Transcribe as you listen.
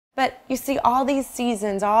But you see, all these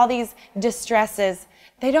seasons, all these distresses,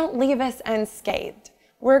 they don't leave us unscathed.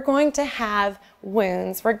 We're going to have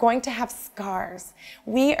wounds. We're going to have scars.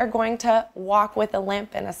 We are going to walk with a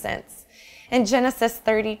limp, in a sense. In Genesis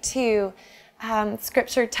 32,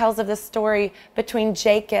 Scripture tells of the story between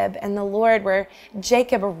Jacob and the Lord, where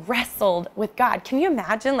Jacob wrestled with God. Can you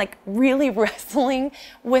imagine, like, really wrestling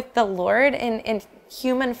with the Lord in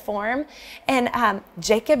human form? And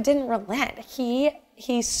Jacob didn't relent.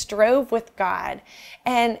 He strove with God,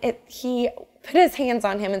 and he put his hands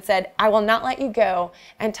on him and said, I will not let you go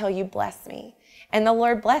until you bless me. And the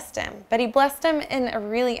Lord blessed him, but he blessed him in a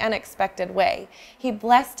really unexpected way. He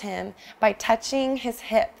blessed him by touching his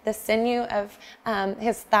hip, the sinew of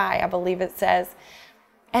his thigh, I believe it says,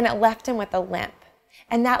 and it left him with a limp.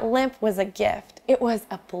 And that limp was a gift. It was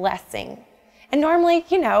a blessing. And normally,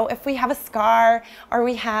 you know, if we have a scar or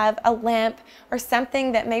we have a limp or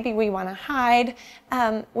something that maybe we want to hide,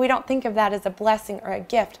 we don't think of that as a blessing or a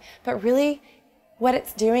gift. But really, what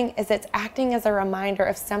it's doing is it's acting as a reminder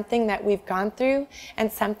of something that we've gone through and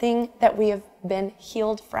something that we have been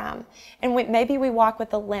healed from. And maybe we walk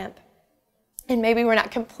with a limp, and maybe we're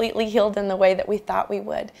not completely healed in the way that we thought we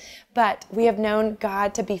would, but we have known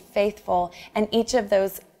God to be faithful in each of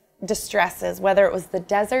those distresses, whether it was the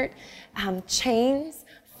desert, chains,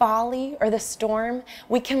 folly, or the storm.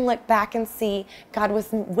 We can look back and see God was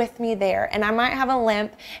with me there. And I might have a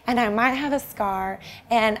limp, and I might have a scar,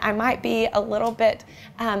 and I might be a little bit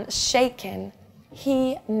shaken.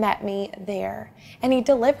 He met me there, and he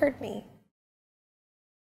delivered me.